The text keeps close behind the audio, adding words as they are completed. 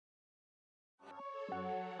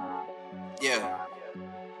Yeah.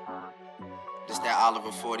 This that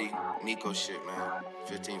Oliver 40 Nico shit, man.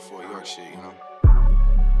 15-4 York shit, you know?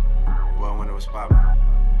 Well, when it was poppin'.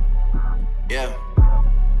 Yeah.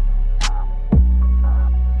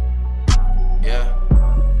 Yeah.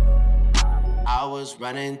 I was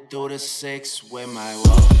running through the 6 with my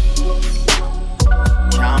woes.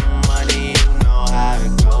 Counting money, you know how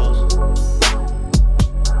it goes.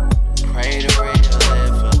 Pray to real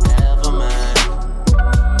live forever, man.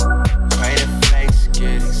 Pray the fakes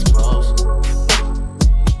get exposed.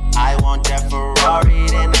 I want that Ferrari,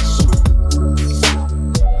 then I swear.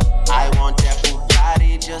 I want that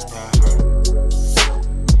Bugatti just to hurt.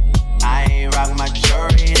 I ain't rock my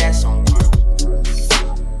jewelry, that's on purpose.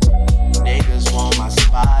 Niggas want my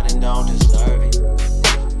spot and don't deserve it.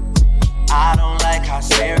 I don't like how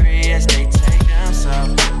serious they take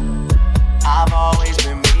themselves. I've always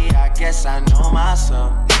been me, I guess I know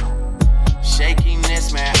myself.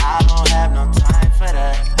 Shakiness, man, I don't have no time for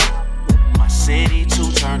that. My city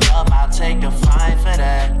too turned up, I'll take a fine for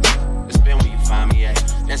that. That's been where you find me at.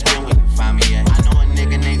 That's been where you find me at. I know a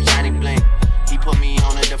nigga named Johnny Blink. He put me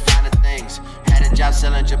on to define the things. Had a job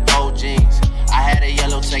selling Jabot jeans. I had a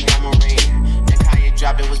yellow tank on Marine. Then Kanye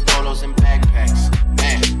dropped it was polos and backpacks.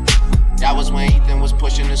 Man, that was when Ethan was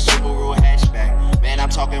pushing the Subaru hatchback. Man, I'm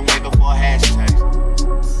talking way before hashtags.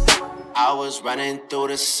 I was running through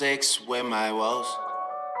the 6 with my woes.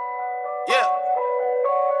 Yeah.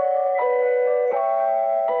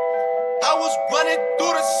 I was running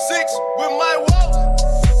through the 6 with my woes.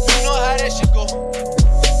 You know how that shit go.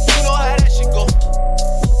 You know how that shit go.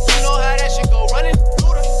 You know how that shit go. Running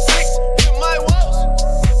through the 6 with my woes.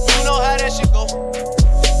 You know how that shit go.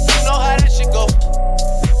 You know how that shit go.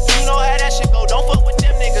 You know how that shit go. Don't fuck with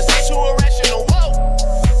them niggas, they too irrational. Whoa,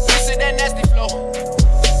 listen that nasty flow.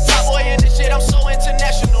 Top boy in this shit, I'm so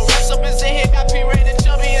international. Raps up is in here, got P-Ray and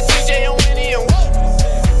Chubby and TJ and Winnie and whoa.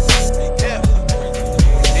 Yeah,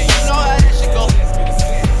 and you know how that shit go.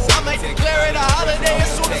 I might declare it a holiday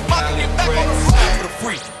as soon as Papa get back on the road. For the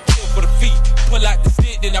free, kill for the feet. Pull out the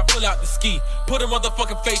stick, then I pull out the ski. Put a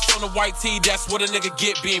motherfucking face on the white tee. That's what a nigga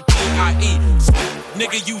get being P.I.E.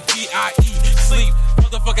 Nigga, you D.I.E. Sleep.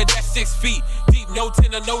 Motherfucker, that's 6 feet deep, no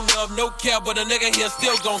tender, no love, no care, but a nigga here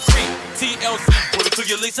still gon' creep. TLC, put it to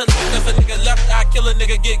your lease, that's a nigga left eye, kill a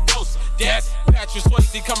nigga, get ghost. That's Patrick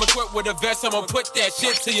Swayze, come equipped with a vest, I'ma put that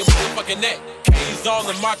shit to your motherfucking neck. K's all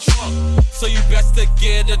in my trunk, so you best to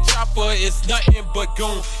get a chopper, it's nothing but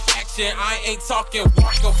goon action, I ain't talking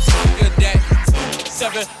walker, fucker, that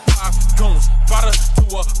 275 goons, bought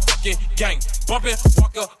to a fucking gang, bumpin',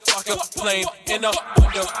 walker, fucker, plane, in a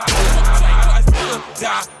window, I still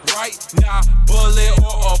die right now, bullet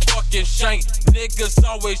or a fucking shank. Niggas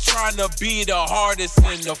always trying to be the hardest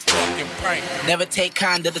in the fucking prank. Never take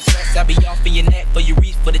kind of the threats, I be off in your neck for you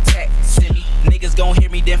reach for the tech. Send me, niggas gon' hear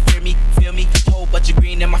me, then fear me, feel me. Whole bunch of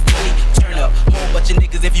green in my Philly, turn up. Whole bunch of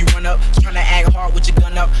niggas if you run up, tryna act hard with your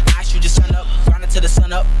gun up. I shoot your son up, grind until the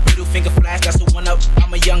sun up. Middle finger flash, that's the one up.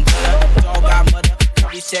 I'm a young gunner, dog got mother.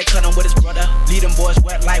 He said cut him with his brother, lead them boys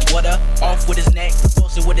wet like water. Off with his neck,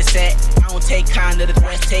 posted with his set. I don't take kind of the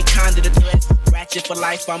threats, take kind of the threats. Ratchet for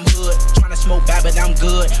life, I'm hood. Tryna smoke bad, but I'm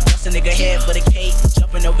good. Bust a nigga head for the cake.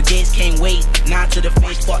 Jumping over gates, can't wait. Nod to the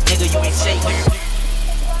face, fuck nigga, you ain't safe.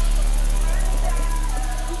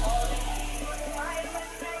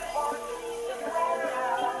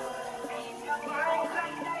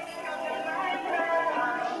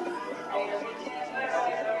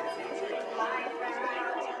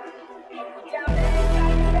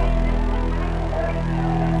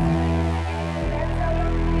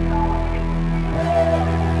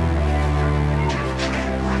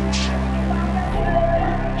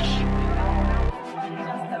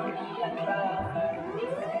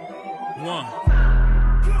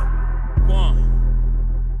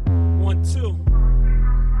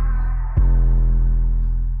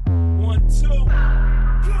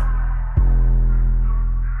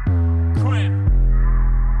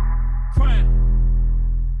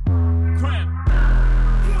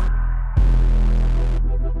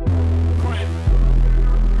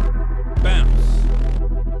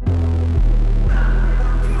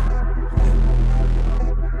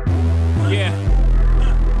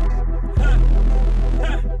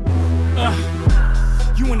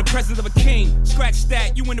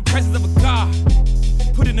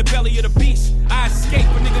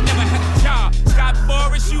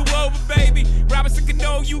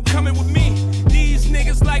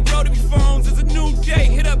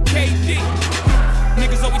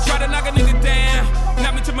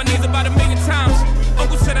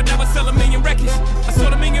 I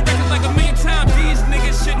sold 1 million records like 1 million times. These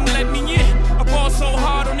niggas shouldn't let me in. I ball so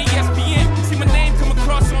hard on the ESPN.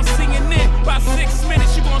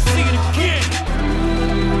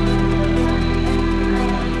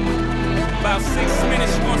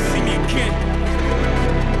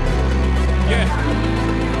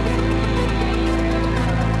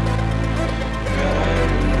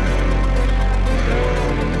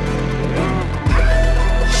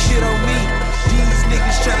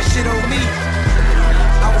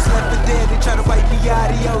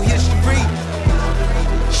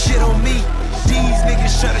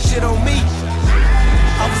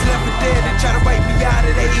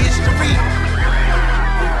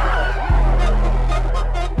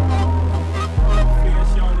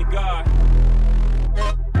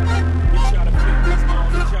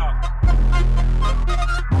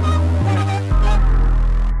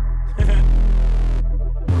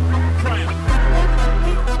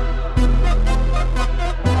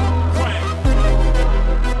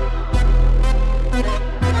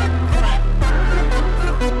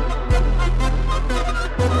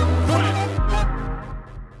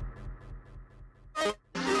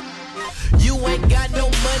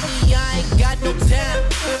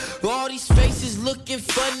 these faces looking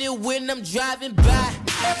funny when I'm driving by.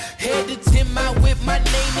 Head to 10 mile with my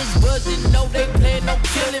name is buzzing. No, they plan on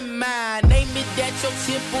killing mine. Name it at your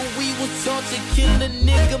temple. We was taught to kill a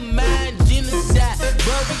nigga mind. Genocide,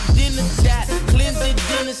 buried in the tide, cleansing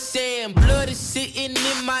in the sand. Blood is sitting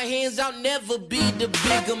in my hands. I'll never be the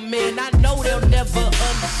bigger man. I know they'll never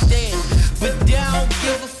understand, but I don't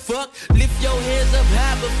give a fuck. Lift your hands up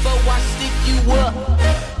high before I stick you up.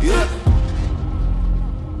 Yeah.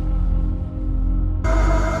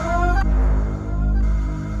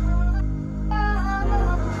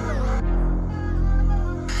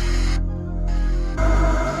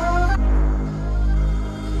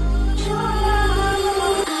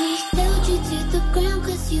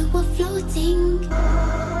 You were floating.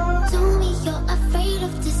 Told me you're afraid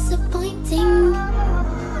of disappointing.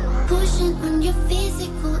 Pushing on your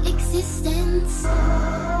physical existence.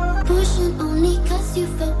 Pushing only cause you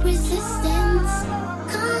felt resistance.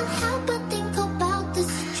 Can't help but think about the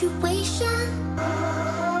situation.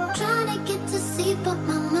 Trying to get to sleep but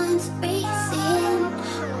my mind's racing.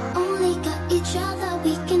 Only got each other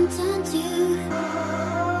we can turn to.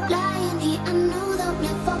 Lying here I know they'll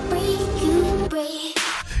never break you, break.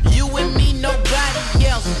 You and me, nobody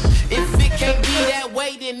else. If it can't be that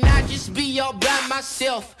way, then I just be all by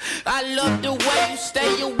myself. I love the way you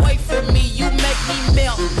stay away from me. You make me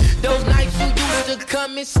melt. Those nights you used to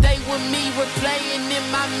come and stay with me, replaying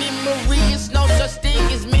in my memory. It's no such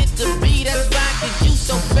thing as meant to be. That's fine, cause you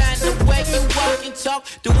so fine. The way you walk and talk,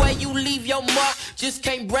 the way you leave your mark, just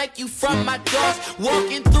can't break you from my thoughts.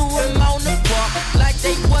 Walking through them on the park, like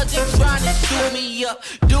they wasn't trying to shoot me up.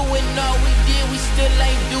 Doing all we did, we still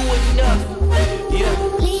ain't doing enough. Yeah.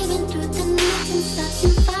 Leaving through the night and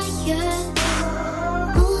starting fire.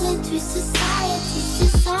 Moving through society's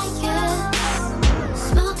desire.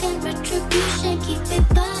 Smoke and retribution, keep it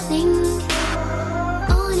burning.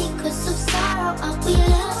 Only cause of sorrow are we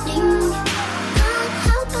learning. Can't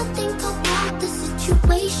help but think about the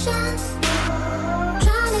situation.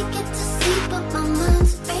 Trying to get to sleep but my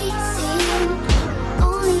mind's racing.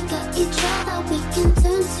 Only got each other we can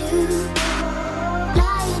turn to.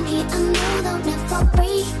 Lying here, I know they'll never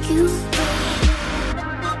break you free.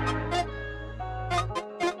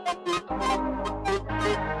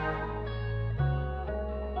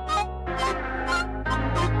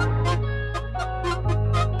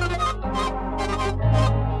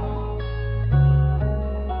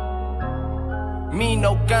 Me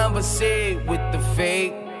no conversate with the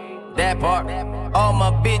fake. That part. All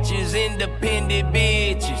my bitches independent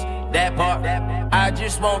bitches. That part. I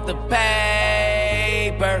just want the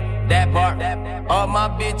paper. That part. All my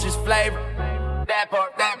bitches flavor. That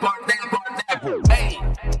part. That part. That part. That part. Hey.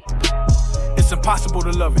 It's impossible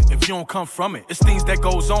to love it if you don't come from it. It's things that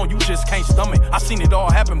goes on you just can't stomach. I seen it all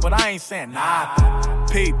happen, but I ain't saying nah.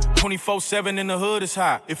 Peep, 24/7 in the hood is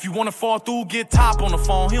high. If you wanna fall through, get top on the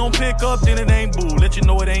phone. He don't pick up, then it ain't boo. Let you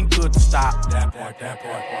know it ain't good to stop. That part.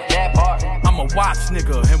 That part. I'm a watch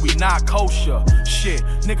nigga, and we not kosher. Shit,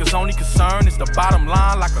 niggas only concern is the bottom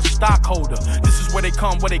line like a stockholder. This is where they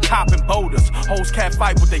come, where they copping boulders. Hoes cat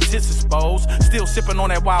fight with they tits exposed. Still sipping on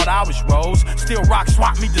that Wild Irish rose. Still rock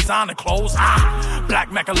swap me designer clothes.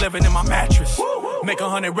 Black Mac 11 in my mattress. Make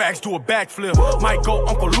 100 racks, do a backflip. Might go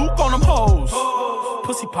Uncle Luke on them hoes.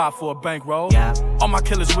 Pussy pop for a bankroll. Yeah. All my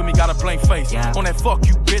killers with me got a blank face. Yeah. On that fuck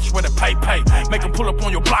you bitch where the pay. Make them pull up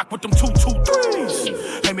on your block with them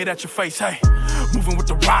 223s. Aim it at your face, hey. Moving with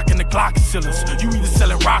the rock and the Glock sealers. You either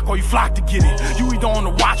selling rock or you flock to get it. You either on the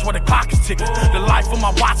watch while the clock is ticking. The life of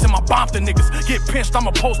my watch and my bomb the niggas. Get pinched,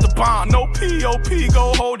 I'ma post a bond. No P.O.P.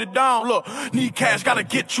 go hold it down. Look, need cash, gotta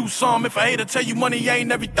get you some. If a hater tell you money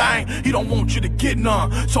ain't everything, he don't want you to get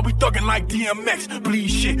none. So we thuggin' like DMX. Bleed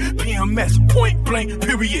shit, PMS, point blank,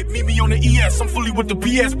 period. Meet me on the ES, I'm fully with the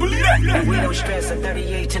BS. Believe that. We don't stress a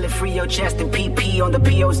 38 till it free your chest and PP on the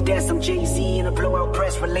PO's desk. I'm Jay-Z in a blowout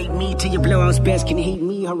press. Relate me to your blowouts best. Can heat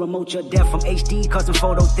me or remote your death. I'm HD causing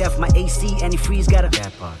photo theft. My AC antifreeze gotta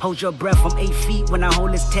hold your breath. I'm 8 feet when I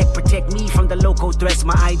hold this tech. Protect me from the local threats.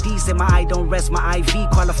 My ID say my eye don't rest. My IV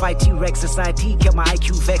qualified T-Rex society. Kept my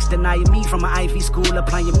IQ vexed. Denying me from my Ivy school.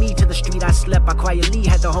 Applying me to the street I slept. I quietly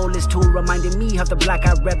had the whole list tool. Reminding me of the block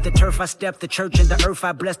I rep. The turf I stepped. The church and the earth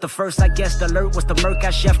I blessed. The first I guess the alert was the murk I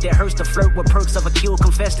chefed. It hurts to flirt with perks of a kill.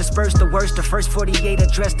 Confess disperse the worst. The first 48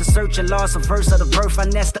 address the search and loss. A verse of the birth I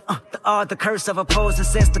nest. The curse of opposing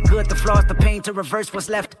sense. The good, the flaws, the pain to reverse what's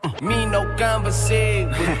left. Me no conversate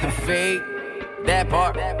with the fake. That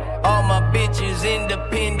part. All my bitches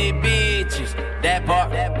independent bitches. That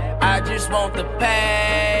part. I just want the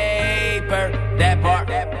paper. That part.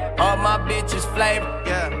 All my bitches flavor.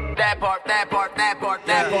 Yeah. That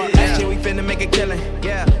Last year we finna make a killing.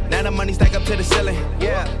 Yeah. Now the money stack up to the ceiling.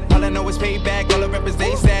 Yeah. All I know is payback. All the rappers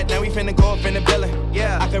they sad. Now we finna go up in the billing.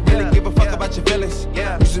 Yeah. I could really give a fuck about your feelings.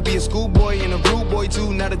 Yeah. Used to be a schoolboy and a rude boy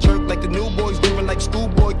too. Not a jerk like the new boys. Doing like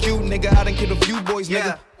schoolboy cute. Nigga, I done killed a few boys.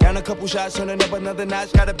 Nigga. Down a couple shots, turning up another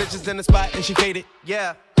notch. Got a bitches in the spot and she faded.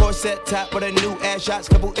 Yeah. Set top with a new ass shots,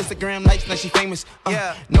 couple Instagram likes, now she famous.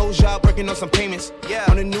 No job, working on some payments.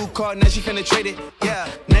 On a new car, now she finna trade it.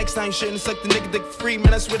 Next time you shouldn't suck the nigga dick free,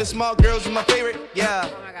 man. I swear the small girls are my favorite.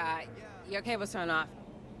 Oh my god, your cable's turned off.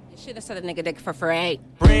 You should have said a nigga dick for free.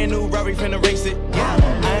 Brand new Rari finna race it.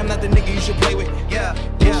 I am not the nigga you should play with.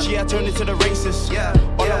 This year I turned into the racist.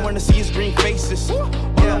 All I wanna see is green faces. All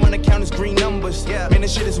I wanna count is green numbers. Man,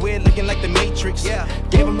 this shit is weird, looking like the Matrix.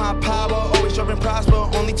 Gave him high power, always sure and prosper.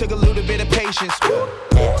 Only took a little bit of patience.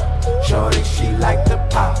 Shorty, she like to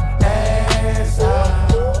pop ass.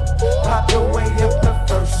 Pop your way up the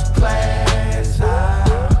first class.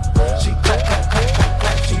 She clap, clap, clap, clap,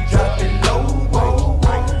 clap. She drop it low.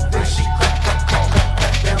 Then she clap, clap, clap, clap,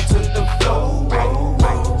 clap down to the floor.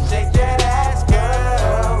 Shake that ass,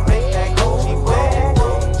 girl. Make that Gucci wet.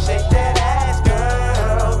 Shake that ass,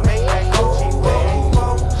 girl. Make that Gucci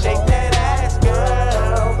wet. Shake that ass,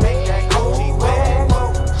 girl. Make that Gucci wet.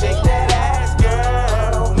 Shake that ass,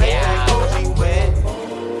 girl. Make that Gucci wet.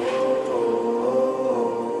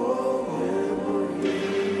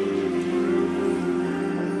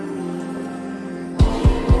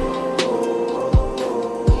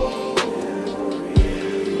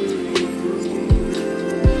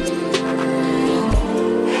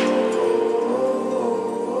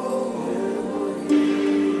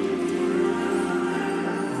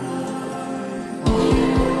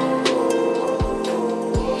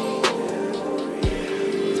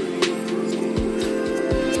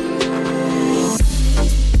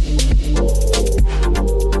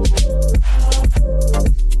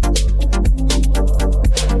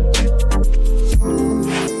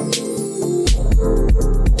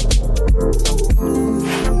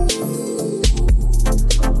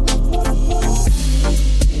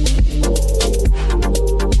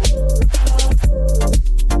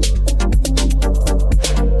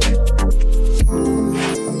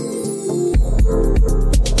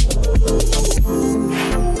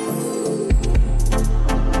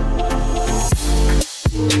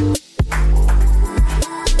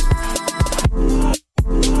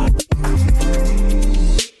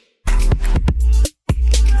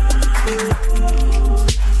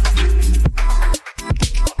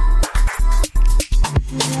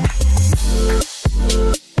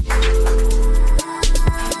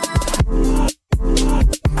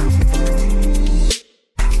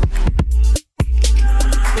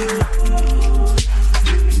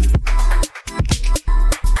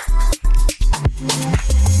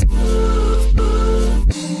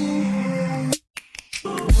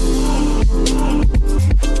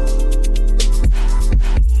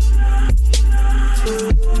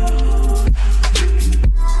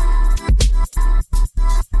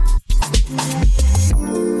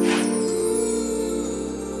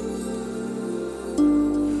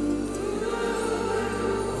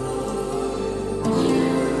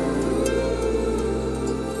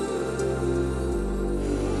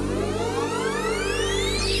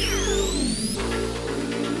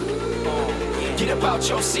 Get up out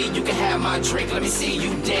your seat, you can have my drink, let me see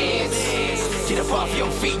you dance. Get up off your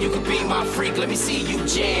feet, you can be my freak, let me see you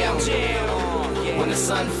jam. When the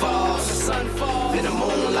sun falls, then the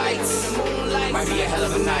moon lights, might be a hell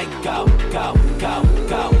of a night. Go, go, go,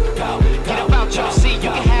 go, go. Get up out your seat, you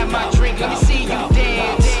can have my drink, let me see you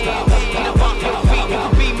dance. Get up off your feet, you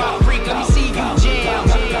can be my freak, let me see you jam.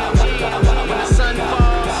 When the sun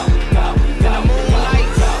falls, then the moon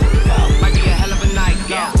lights, might be a hell of a night.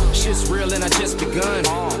 Shit's real and I just begun.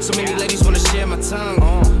 So many ladies wanna share my tongue.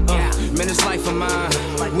 Man, this life of mine.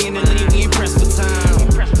 We in the league, we ain't pressed for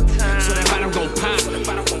time. So that bottom gon' pop, then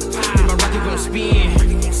my record gon' spin,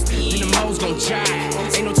 then the moles gon'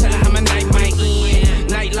 jive. Ain't no telling how my night might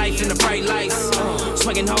end. Nightlife in the bright lights,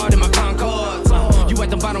 swinging hard in my Concords. You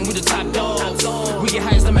at the bottom, we the top dogs. We get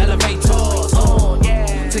high as them elevators.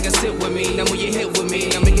 Take a sip with me, now when you hit with me,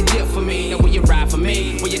 now make a dip for me. Now when you ride for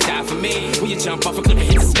me, when you die for me, when you jump off a cliff and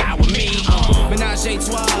hit the sky with me. Menage a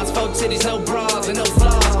trois, 4 titties, no bras and no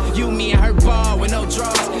flaws. You, me, and her ball with no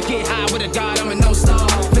draws. Get high with a god, I'm a no star.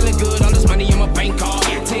 Feeling good, all this money in my bank card.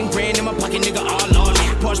 10 grand in my pocket, nigga, all lost.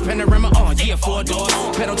 Porsche panorama, yeah, 4 doors.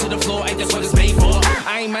 Pedal to the floor, ain't that's what it's made for.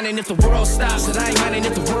 I ain't minding if the world stops, and I ain't minding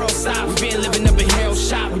if the world stops. We been living up in hell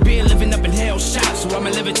shop, we been living up in hell shop. So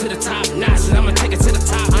I'ma live it to the top notch, and I'ma take it to the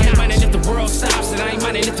top. I ain't minding if the world stops, and I ain't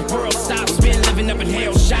minding if the world stops. We been living up in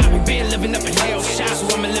hell shop, we Burning up in hell shots, so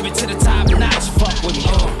I'ma live it to the top notch. Fuck with me.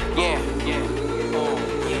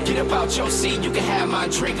 Get up out your seat, you can have my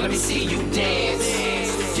drink, let me see you dance.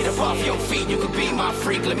 Get up off your feet, you can be my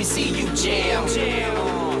freak, let me see you jam.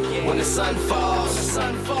 When the sun falls,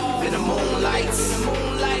 then the moon lights,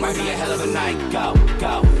 might be a hell of a night. Go,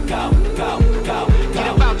 go, go, go, go. Get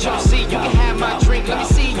up out your seat, you can have my drink, let me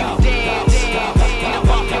see you dance. Get up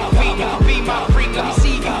off your feet, you can be my freak, let me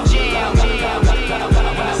see you jam.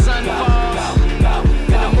 When the sun falls,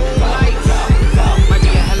 then the moon lights, might be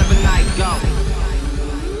a hell of a night. Go.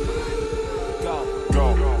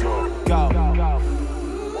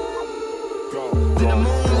 Then the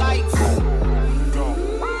moonlights.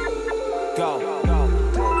 Go.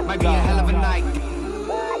 Might be a hell of a night.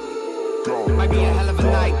 Might be a hell of a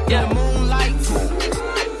night. Yeah, the moonlights.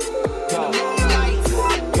 Go.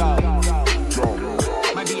 Go.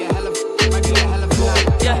 Might be a hell of a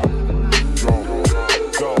night. Yeah.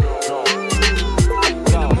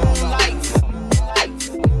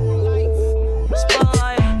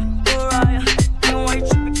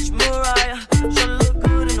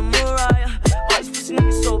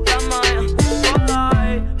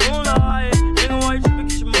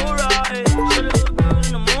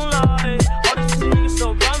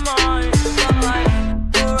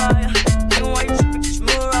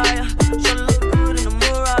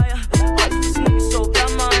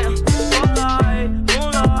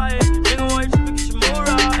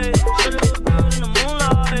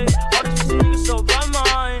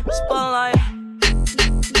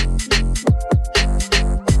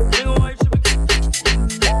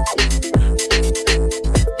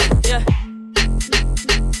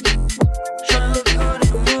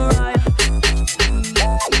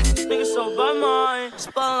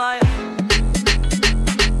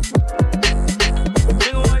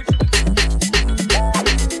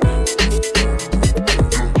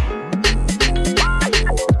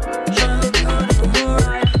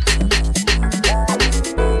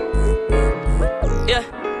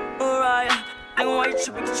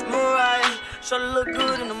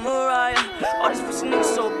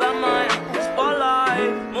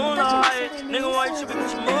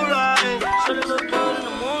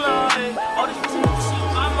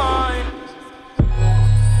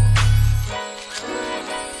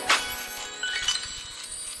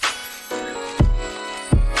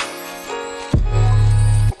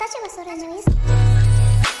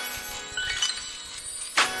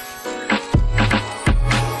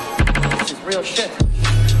 Real shit.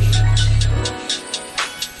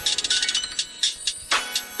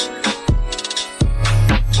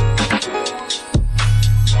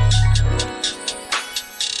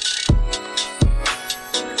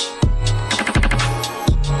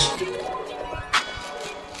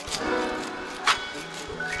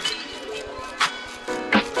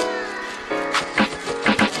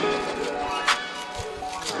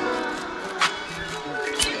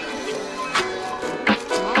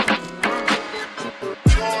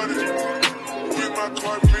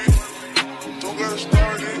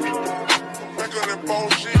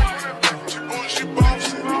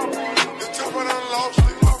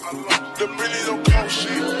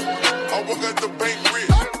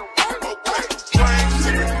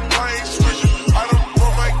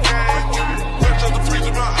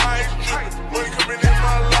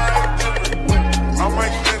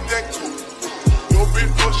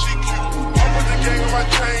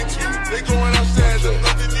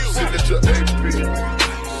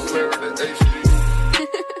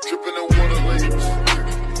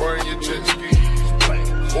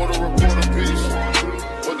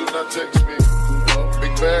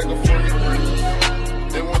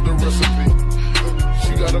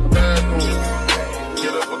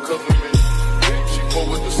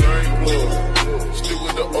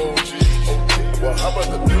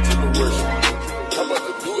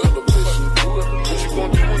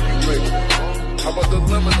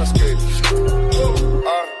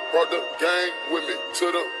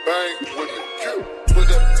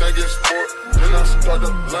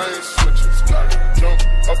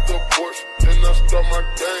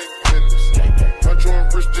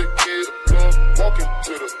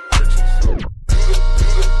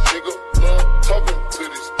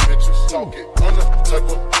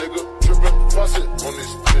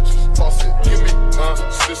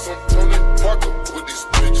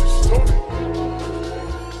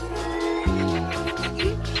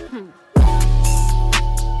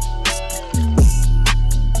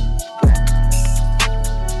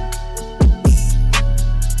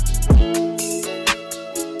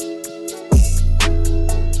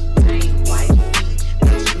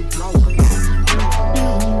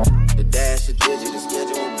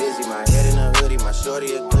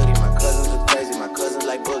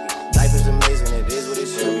 Life is amazing, it is what it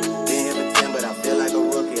should be. Been here for 10, but I feel like a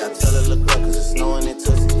rookie. I tell her look up, cause it's snowing in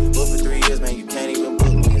Tootsie. Booked for 3 years, man, you can't even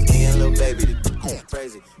book me. It's me and Lil Baby,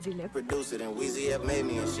 crazy. Produced it and Weezy have made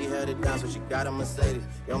me, and she held it down, so she got a Mercedes.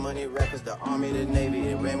 Your money records, the Army, the Navy.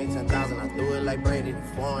 It ran me 10,000, I threw it like Brady. The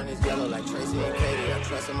foreign is yellow like Tracy and Katie. I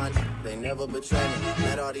trust in my they never betray me.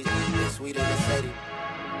 Met all these they sweeter than Sadie.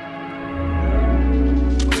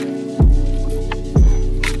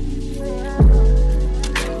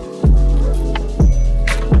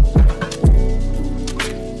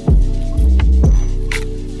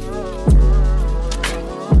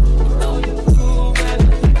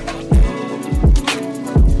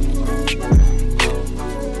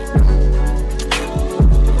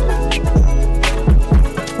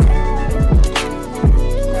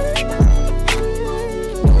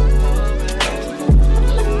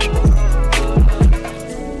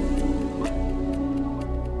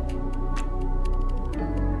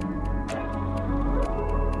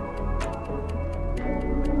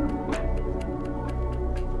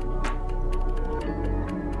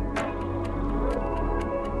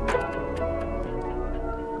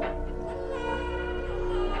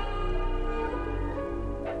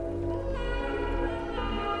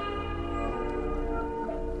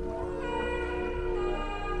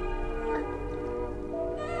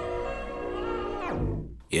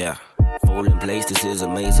 Yeah. Falling place, this is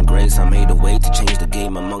amazing grace. I made a way to change the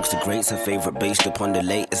game amongst the greats. A favorite based upon the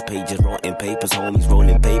latest pages, writing papers, homies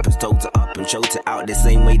rolling papers. Told it up and showed it out the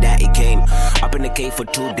same way that it came. Up in the cave for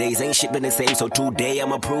 2 days, ain't shit been the same, so today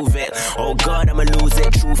I'ma prove it. Oh God, I'ma lose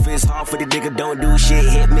it. Truth is hard for the nigga, don't do shit.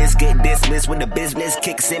 Hit miss, get dismissed when the business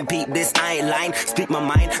kicks in. Peep this, I ain't lying. Speak my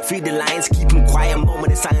mind, feed the lines, keep them quiet.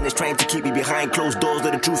 Moment of silence trying to keep me behind closed doors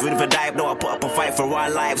of the truth. Even if I die, no, I put up a fight for our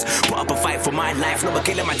lives. Put up a fight for my life. No, but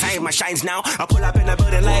killing my time, my shines now. I pull up in the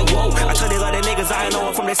building like, whoa. I tell these other niggas I know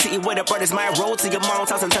I'm from the city where the brothers my road to your mom's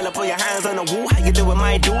house and tell her put your hands on the woo. How you doing,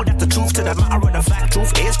 my dude? That's the truth to the matter of the fact.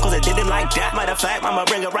 Truth is, cause it didn't like that. Matter of fact, I'ma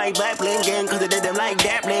bring it right back. Blame gang, cause it didn't like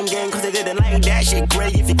that. Blame gang, cause it didn't like that. Shit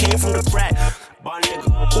great if you came from the crack. All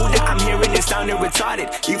that I'm hearing is sounding retarded.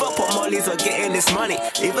 Either put mollies or getting this money.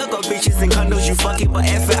 Either got bitches and condos, you fuck it. But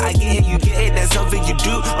if I get it, you get it. That's something you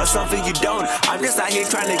do or something you don't. I'm just out here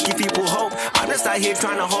trying to give people hope. I'm just out here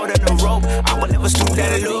trying to hold on the rope. I will never stoop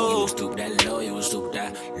that low. You stoop that low, you will stoop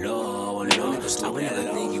that low, low. I would never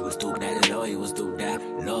think you would stoop that low, you would stoop that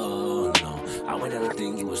low, no. I would never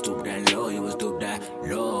think you would stoop that low, you would stoop that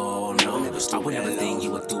low, no. I would never think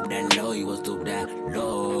you would stoop that low, you would stoop that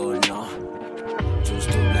low, no. You was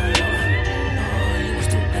stoop that low, no, you was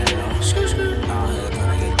stoop that low. Skirt, skirt. Out here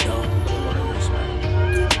tryna get dough.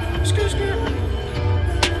 Skirt, skirt.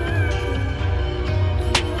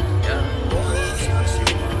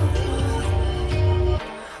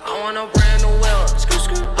 I want a brand new wheel.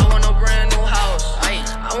 I want a brand new house.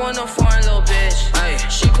 I want a foreign little bitch.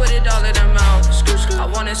 She put it all in her mouth. I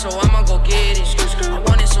want it, so I'ma go get it. I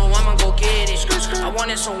want it, so I'ma go get it. I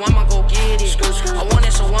want it, so I'ma go get it. I want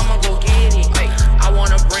it, so I'ma go get it. I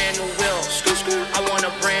want a brand new wheel. I want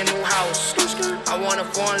a brand new house. I want a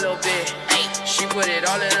foreign little bitch. She put it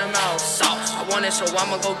all in her mouth. I want it, so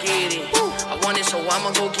I'ma go get it. I want it, so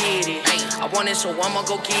I'ma go get it. I want it, so I'ma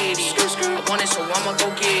go get it. I want it, so I'ma go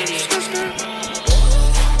get it.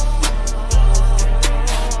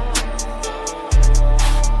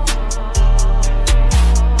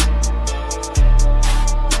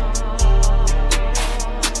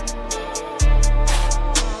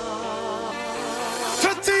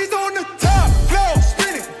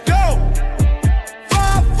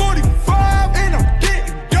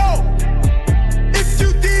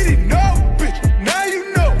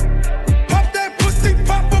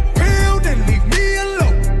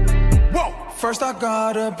 First I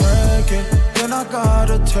gotta break it, then I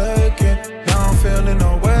gotta take it. Now I'm feeling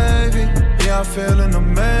all wavy, yeah I'm feeling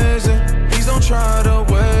amazing. Please don't try to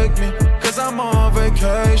wake me, cause I'm on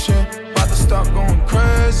vacation. About to start going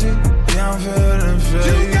crazy, yeah I'm feeling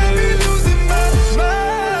faded. You got me losing my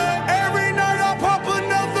mind. Every night I pop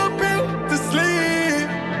another pill to sleep.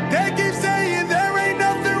 They keep saying there ain't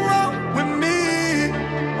nothing wrong with me.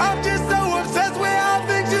 I'm just so obsessed with how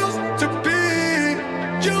things used to be.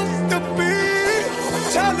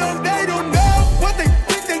 Tell them they don't know what they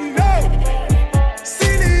think they know.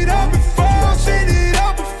 Seen it all before, seen it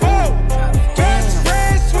all before. Best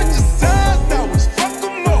friends switching sides, now it's fuck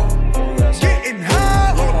them all. Getting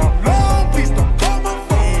high on the long, please don't call my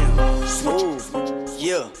phone. Smooth,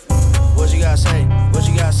 yeah. What you gotta say? What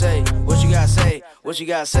you gotta say? What you gotta say? What you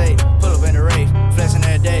gotta say? Pull up in the rave, flexing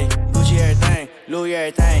that day. Gucci everything, Louis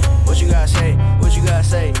everything. What you gotta say? What you gotta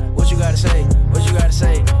say? What you gotta say? What you gotta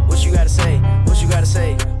say? What you gotta say? What you gotta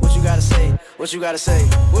say? What you What you gotta say?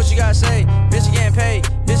 What you gotta say? Bitch, you getting paid.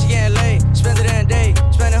 Bitch, you getting laid. Spend it in a day.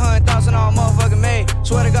 Spend 100,000 on motherfucking May.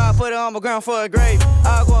 Swear to God, put it on my ground for a grave.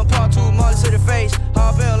 I'll go and pop 2 mothers to the face.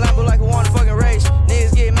 Hop in a Lambo like we won the fucking race.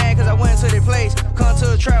 Niggas get mad cause I went to their place. Come to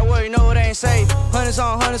the trap where you know it ain't safe. Hundreds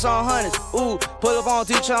on hundreds on hundreds. Ooh, pull up on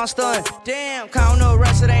teacher, I'm stunned. Damn, count no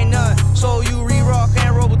rest, it ain't none. So you re-rock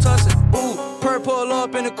and Robitussin. Ooh, perp pull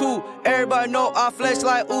up in the coupe. Everybody know I flex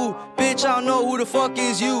like ooh. Bitch, I don't know who the fuck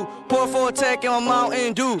is you. Pour for a tech in my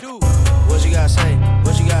Mountain Dew. What you gotta say?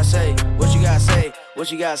 What you gotta say? What you gotta say?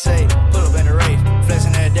 What you gotta say? Pull up in the rave,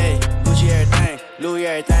 flexing every day. Gucci everything, Louis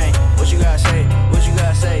everything. What you gotta say? What you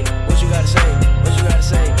gotta say? What you gotta say? What you gotta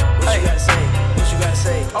say? What you gotta say? What you gotta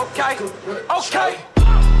say? Okay, okay.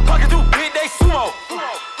 Pocket through big day sumo.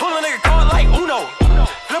 Pull a nigga card like Uno.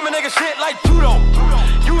 Flip a nigga shit like judo.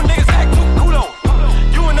 You niggas act too kudo.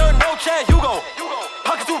 You and her no Chad Hugo.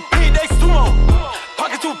 Pocket through big day sumo.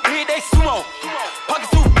 Pocket through big day sumo. Pocket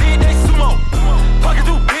through big day sumo. Pocket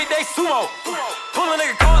through big day sumo. Pull a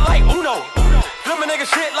nigga card like Uno. Flip a nigga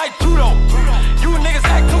shit like judo. You niggas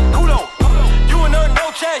act too kudo. You and her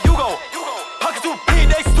no Chad Hugo. Pocket through big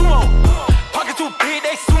day sumo. Pocket through big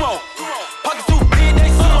day sumo. Pocket through big day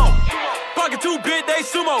sumo. Pocket through big day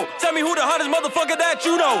sumo. Tell me who the hottest motherfucker that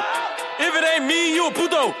you know. If it ain't me, you a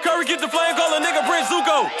puto. Curry get the flame, call a nigga Prince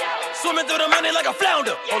Zuko. Swimming through the money like a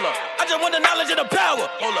flounder. Hold up. I just want the knowledge and the power.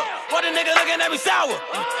 Hold up. Why the nigga looking at me sour?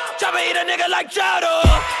 Try to eat a nigga like chowder.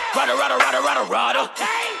 Rada, rada, rada, rada, rada.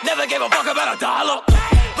 Never gave a fuck about $1.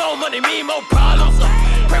 More money mean more problems.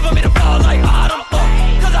 Pray for me to fall like autumn.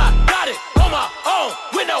 Cause I got it on my own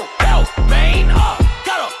with no help, man.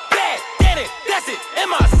 Got a bad daddy, that's it, in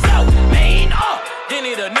myself, man. They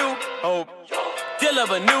need a new hope. Deal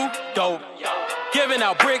of a new dope. Giving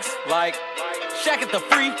out bricks like Shaq at the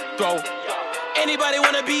free throw. Anybody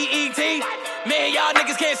wanna be E.T.? Man, y'all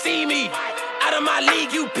niggas can't see me. Out of my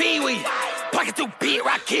league, you pee-wee. Pocket through beat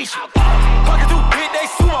Rakish. Pocket through beat they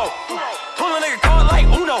sumo. Pull a nigga card like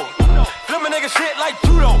Uno. Flip a nigga shit like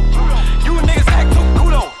judo. You niggas act too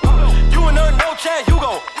kudo. You and her no Chad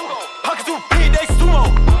Hugo. Pocket through beat they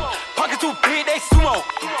sumo. Pocket through beat they sumo.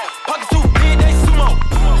 Pocket through beat they sumo.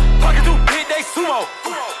 Pocket through beat they sumo.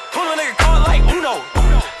 Pull a nigga card like Uno.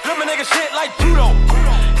 Flip a nigga shit like judo.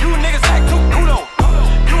 You niggas act too kudo.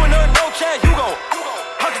 You and her no Chad Hugo.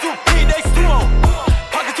 Pocket through beat they sumo.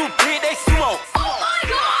 Pocket through beat they sumo.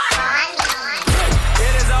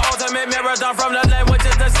 It is an ultimate marathon from the land, which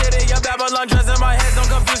is the city of Babylon. Dressing my head, don't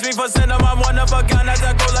confuse me for cinema. I'm one of a kind as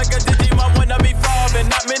I go like a Digimon when I be falling.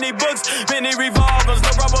 Not many books, many revolvers,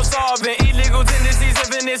 no problem solving. Illegal tendencies,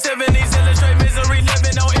 infinite 70s, illustrate misery,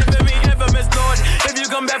 living on infamy, infamous Lord. If you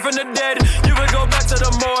come back from the dead, you would go back to the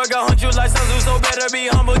morgue. I hunt you like Sun Tzu, so better be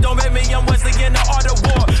humble. Don't make me, I'm Wesley in the art of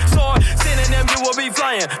war. Sword, sin in them, you will be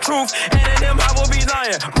flying. Truth, and in them, I will be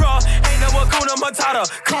lying. Bruh, ain't no Hakuna Matata.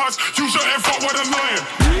 Cause you shouldn't fuck with a lion.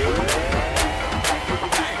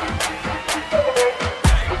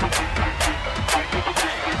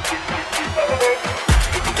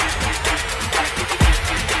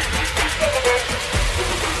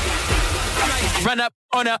 Run up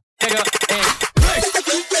on a nigga and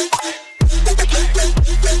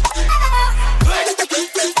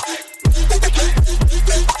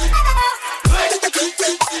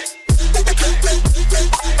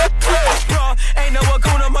bro, ain't no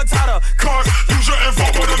Hakuna Matata. Cause you shouldn't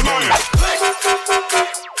fuck with a lion.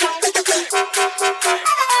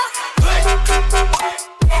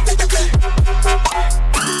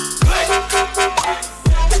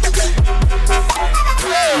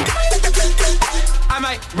 I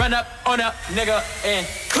might run up on a nigga and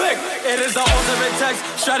click. It is the ultimate text.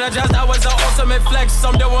 Strategize, that was the ultimate flex.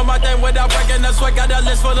 I'm doing my thing without breaking the sweat. Got a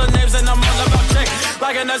list full of names and I'm all about check.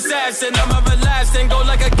 Like an assassin, I'm everlasting. Go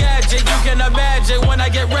like a gadget, you can imagine. When I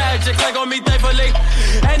get ratchet, click on me thankfully.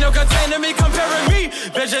 Ain't no containing me, comparing me.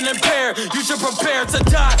 Vision impaired, you should prepare to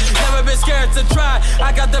die. Never been scared to try.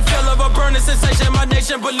 I got the feel of a burning sensation. My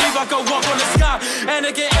nation believe I could walk on the sky.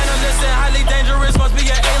 Anakin, analyst, and highly dangerous. Must be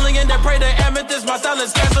an alien that pray to amethyst. My style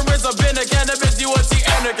is cancerous. I've been a cannabis, you will see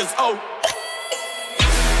anarchists. Oh,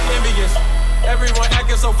 envious. Everyone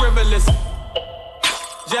acting so frivolous.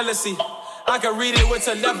 Jealousy. I can read it with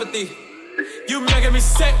telepathy. You making me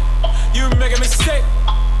sick. You making me sick.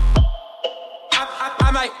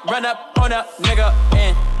 I might run up on a nigga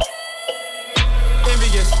and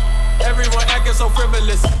envious. Everyone acting so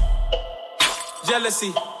frivolous.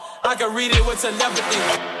 Jealousy. I can read it with telepathy.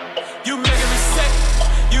 You making me sick.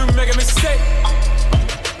 You making me sick.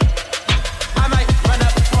 I might run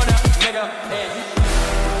up on a nigga and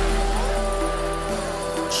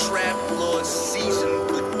Trap Lord season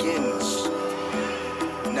begins.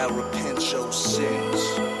 Now repent your sins.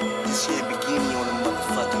 This here bikini on a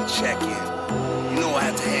motherfucking check-in. You know I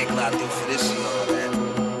had to hang out there for this and all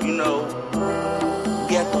that. You know,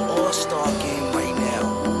 we at the All-Star game right now.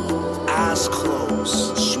 Eyes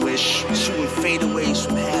closed, swish, shooting fadeaways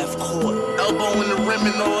from half court. Elbow in the rim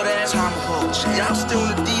and all that. Tomahawk jam. Yeah, I'm still in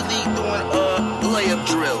the D-League doing layup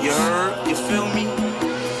drills. You heard? You feel me?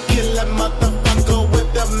 Kill a motherfucker with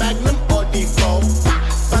the Magnum or default.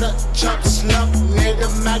 Butter chop slump near the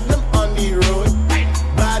Magnum on the road.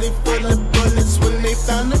 Body full of bullets when they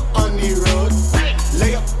found them on the road.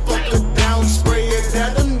 Lay a fucker down, spray it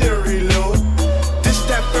at them to reload. This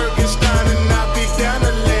that Ferguson and I'll be down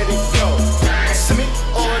to let it go. Send me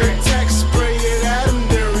all the text, spray it at them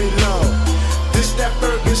to reload. This that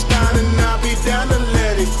Ferguson and I'll be down to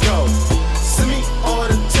let it go. Send me all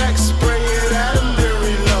the text, spray it at them to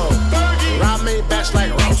reload. Ride made batch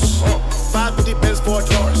like roast. 550 pence for a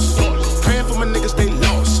Taurus. Praying for my niggas, they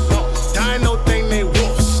lost. Dying no thing, they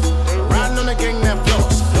wolves. Riding on the gang that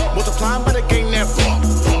flows. Multiplying by the gang that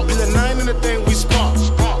bought. Be the 9 in the thing we spark.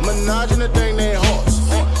 Menage in the thing they horse.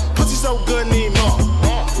 Pussy so good, need more.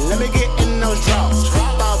 Let me get in those drawers.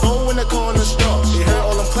 5-0 in the corner store. You heard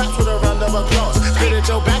all them claps with a round of applause. Spit at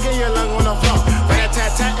your back and your lung on the floor.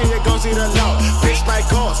 Rat-tat-tat and you gon' see the law. Bitch like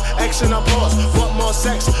cause, X in a pause. Want more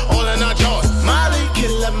sex, all in our jaws. Molly,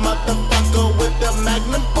 kill a motherfucker with the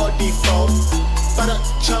Magnum or default. Butter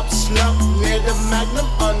chop slump near the Magnum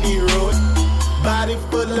on the road. Body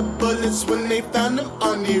full of bullets when they found them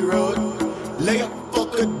on the road. Lay a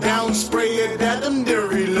fucker down, spray it at them to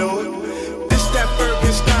reload. This that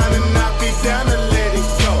Ferguson and I'll be down to let it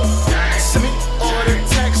go. Send me all the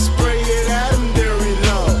text, spray it at them to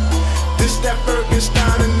reload. This that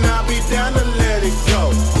Ferguson and I'll be down to let it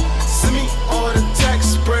go. Send me all the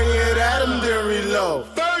text, spray it at them to reload.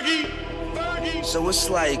 Fergie! So it's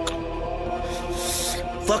like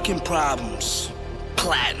fucking problems.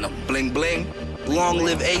 Platinum, bling bling. Long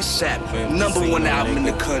live ASAP. #1 album in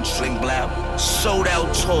the country. Bling blah. Sold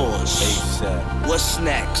out tours. What's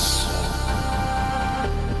next?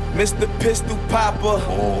 Mr. Pistol Popper,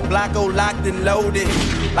 Blocko locked and loaded.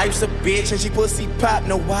 Life's a bitch and she pussy pop.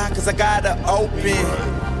 Know why? Cause I got her open.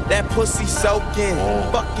 That pussy soaking.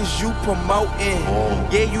 Fuck is you promoting?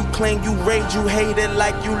 Yeah, you claim you rage, you hate it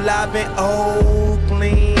like you live in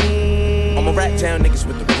Oakland. I'ma rat down niggas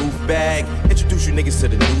with the roof bag. Introduce you niggas to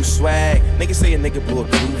the new swag. Niggas say a nigga blew up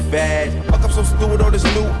too fast. Fuck up so stupid all this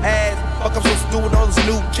new ass. Fuck up so stupid all this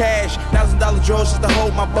new cash. $1,000 drawers just to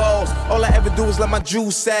hold my balls. All I ever do is let my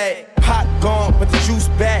juice sag. Pot gone, but the juice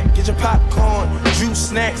back. Get your popcorn, juice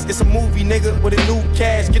snacks. It's a movie, nigga, with a new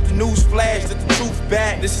cast. Get the news flash, get the truth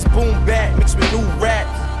back. This is boom back, mixed with new rap.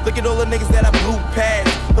 Look at all the niggas that I blew past.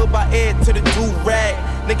 Hood by Ed to the do-rag.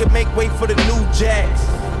 Nigga make way for the new jacks.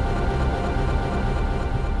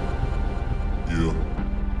 Yeah.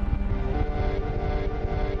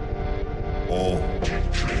 Oh.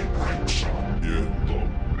 Yeah.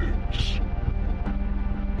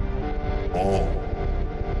 Oh.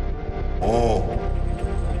 Oh.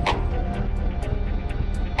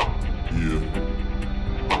 Yeah.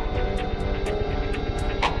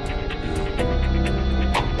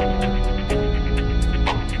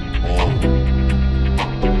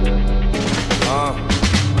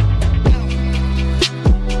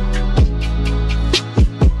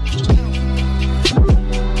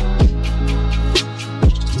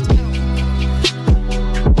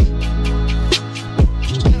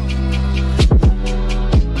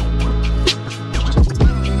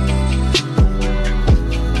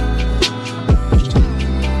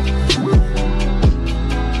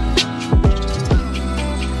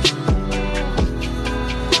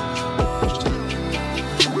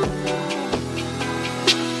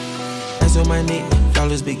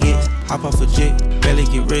 Hop off a jet, barely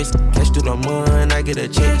get rest. Cash through the mud, I get a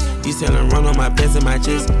check. You sellin' run on my pants and my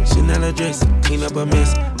chest. Chanel dress, clean up a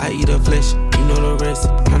mess. I eat her flesh, you know the rest.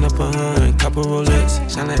 Count up a hun, copper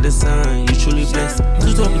Rolex. Shine like the sun, you truly blessed.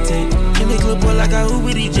 Two top tank, and they clip up like I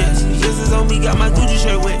Uber these jets. Yes, it's on me, got my Gucci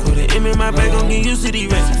shirt wet. Put an M in my bag, gon' get used to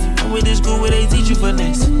these rats. I went to school where they teach you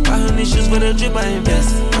finesse. 500 shoes for the drip, I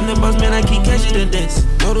invest. I'm the boss man, I keep catching the dance.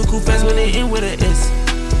 Know the cool fast when they in with a S.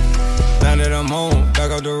 Now that I'm home,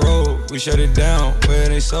 back off the road, we shut it down, where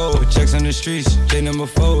they sold. Put checks on the streets, J number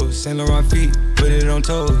 4, Saint Laurent feet, put it on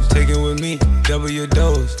toes. Take it with me, double your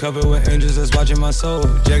dose. Covered with angels that's watching my soul.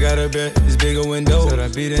 Jack out of bed, it's bigger window. Said I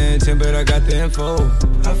be the intent, but I got the info.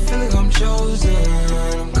 I feel like I'm chosen,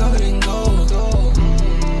 I'm covered in gold.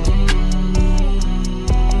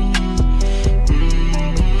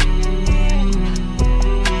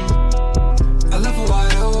 I left a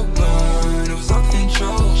wide open, it was all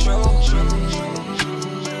control.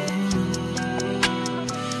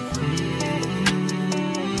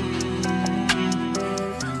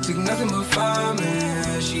 5,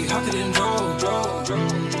 man. She hopped it and drove.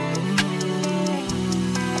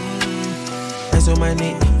 Ice on my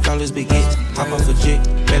neck, flawless baguette. Hop off a jet,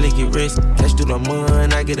 barely get rest. Cash through the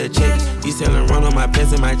mud, I get a check. You selling run on my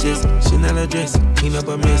pants and my chest. Chanel a dress, clean up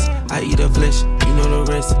a mess. I eat her flesh, you know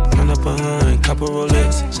the rest. Count up a hun, couple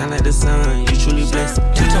Rolex. Shine like the sun, you truly blessed.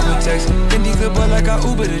 You talk with text, Fendi good boy like I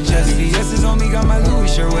Uber to Jesse. VS is on me, got my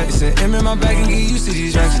Louis shirt wet. It's an M in my bag and get used to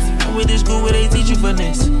these racks. I'm with this school where they teach you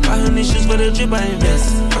finesse. 500 shoes for the drip I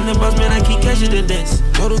invest. I'm the boss man, I keep cash at the desk.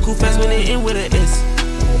 Go to cool fast when they end with an S.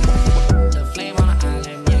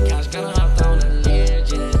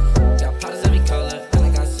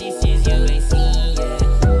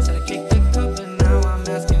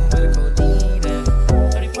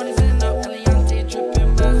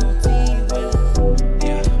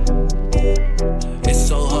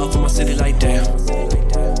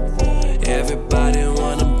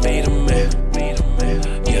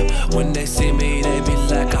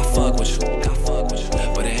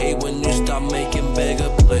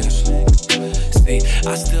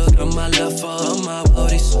 I still got my love for all my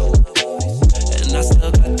bodies, and I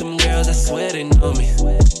still got them girls, I swear they know me.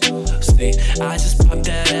 See, I just popped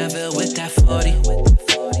that Advil with that 40,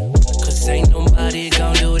 cause ain't nobody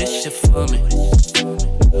gon' do this shit for me.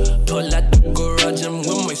 Pull out the garage, I'm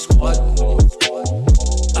with my squad.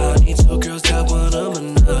 I need 2 girls, got one of my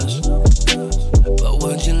nuts. But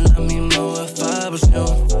would you love me more if I was you?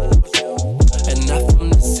 And not from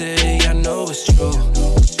the city, I know it's true.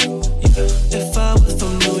 If I was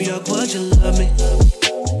from New York, would you love me?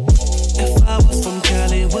 If I was from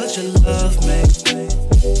Cali, would you love me?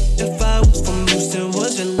 If I was from Houston,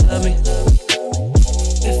 would you love me?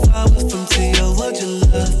 If I was from T.O., would you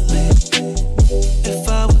love me? If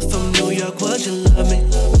I was from New York, would you love me?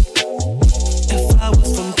 If I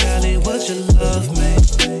was from Cali, would you love me?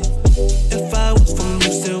 If I was from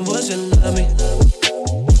Houston, would you love me?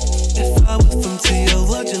 If I was from T.O.,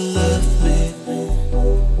 would you love me?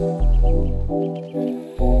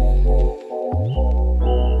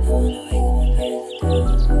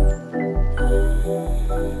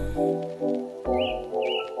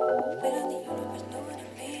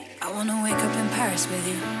 With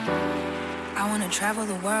you, I wanna travel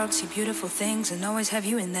the world, see beautiful things, and always have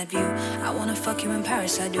you in that view. I wanna fuck you in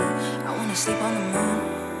Paris, I do. I wanna sleep on the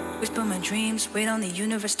moon, whisper my dreams, wait on the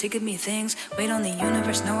universe to give me things. Wait on the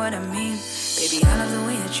universe, know what I mean. Baby, I love the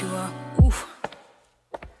way that you are. Oof.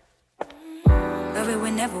 Love it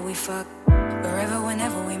whenever we fuck, forever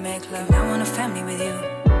whenever we make love. And I want a family with you.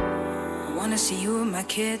 I wanna see you with my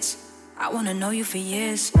kids. I wanna know you for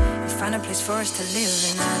years and find a place for us to live.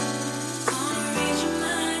 And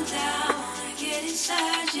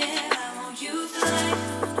yeah, I want you for life.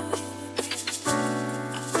 I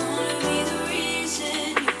wanna be the reason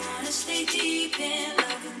you wanna stay deep in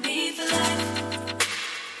love with me for life.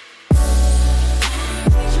 I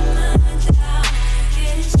wanna read your mind down, wanna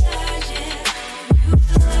get inside, yeah. I want you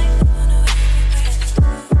for life. I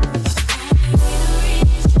wanna be the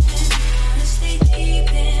reason you wanna stay deep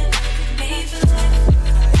in love with me for life.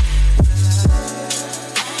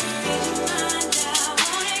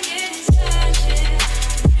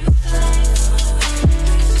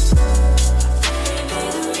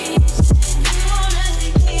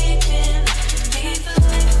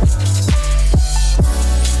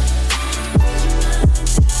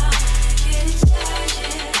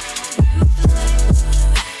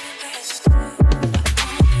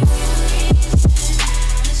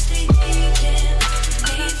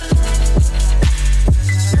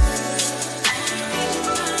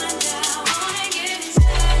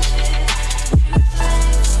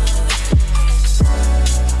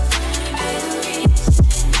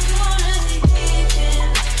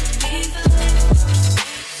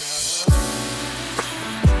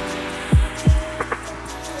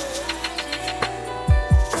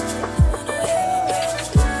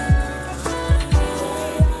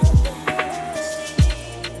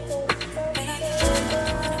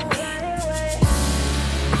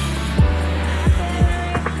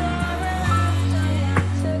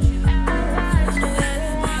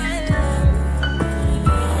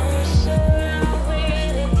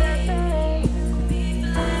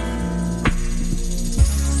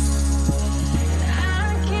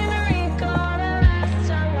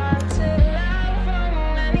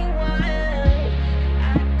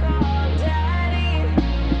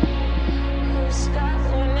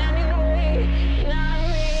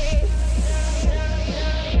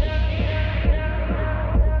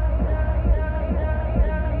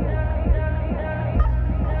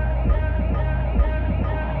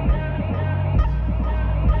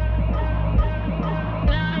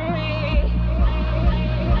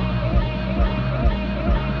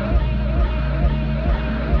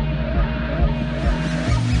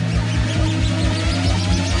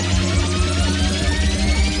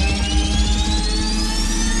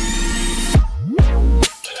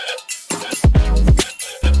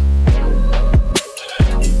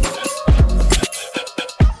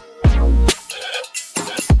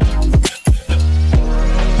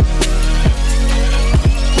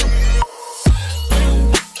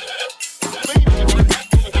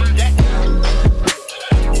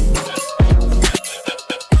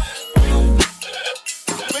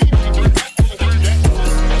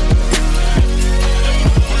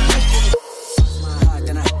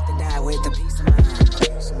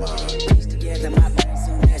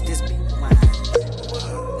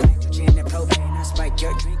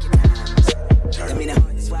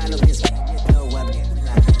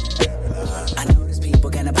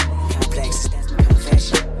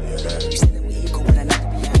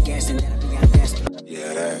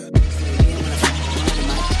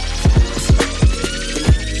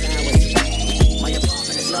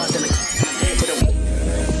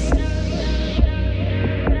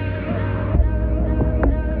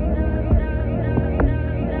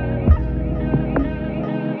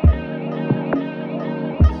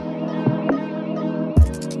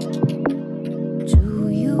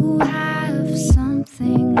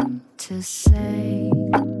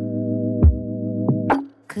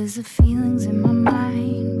 the feelings in my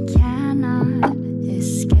mind cannot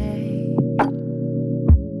escape.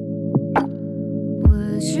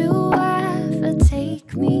 Would you ever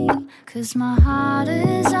take me? 'Cause my heart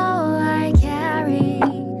is all I carry.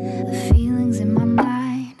 The feelings in my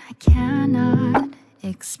mind I cannot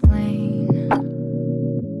explain.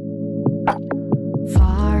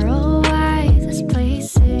 Far away, there's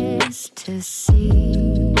places to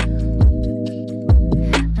see,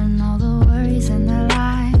 and all the worries and the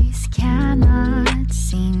lies cannot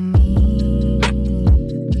see me.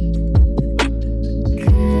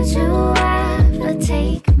 Could you ever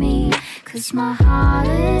take me? 'Cause my heart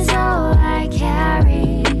is all I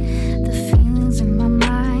carry.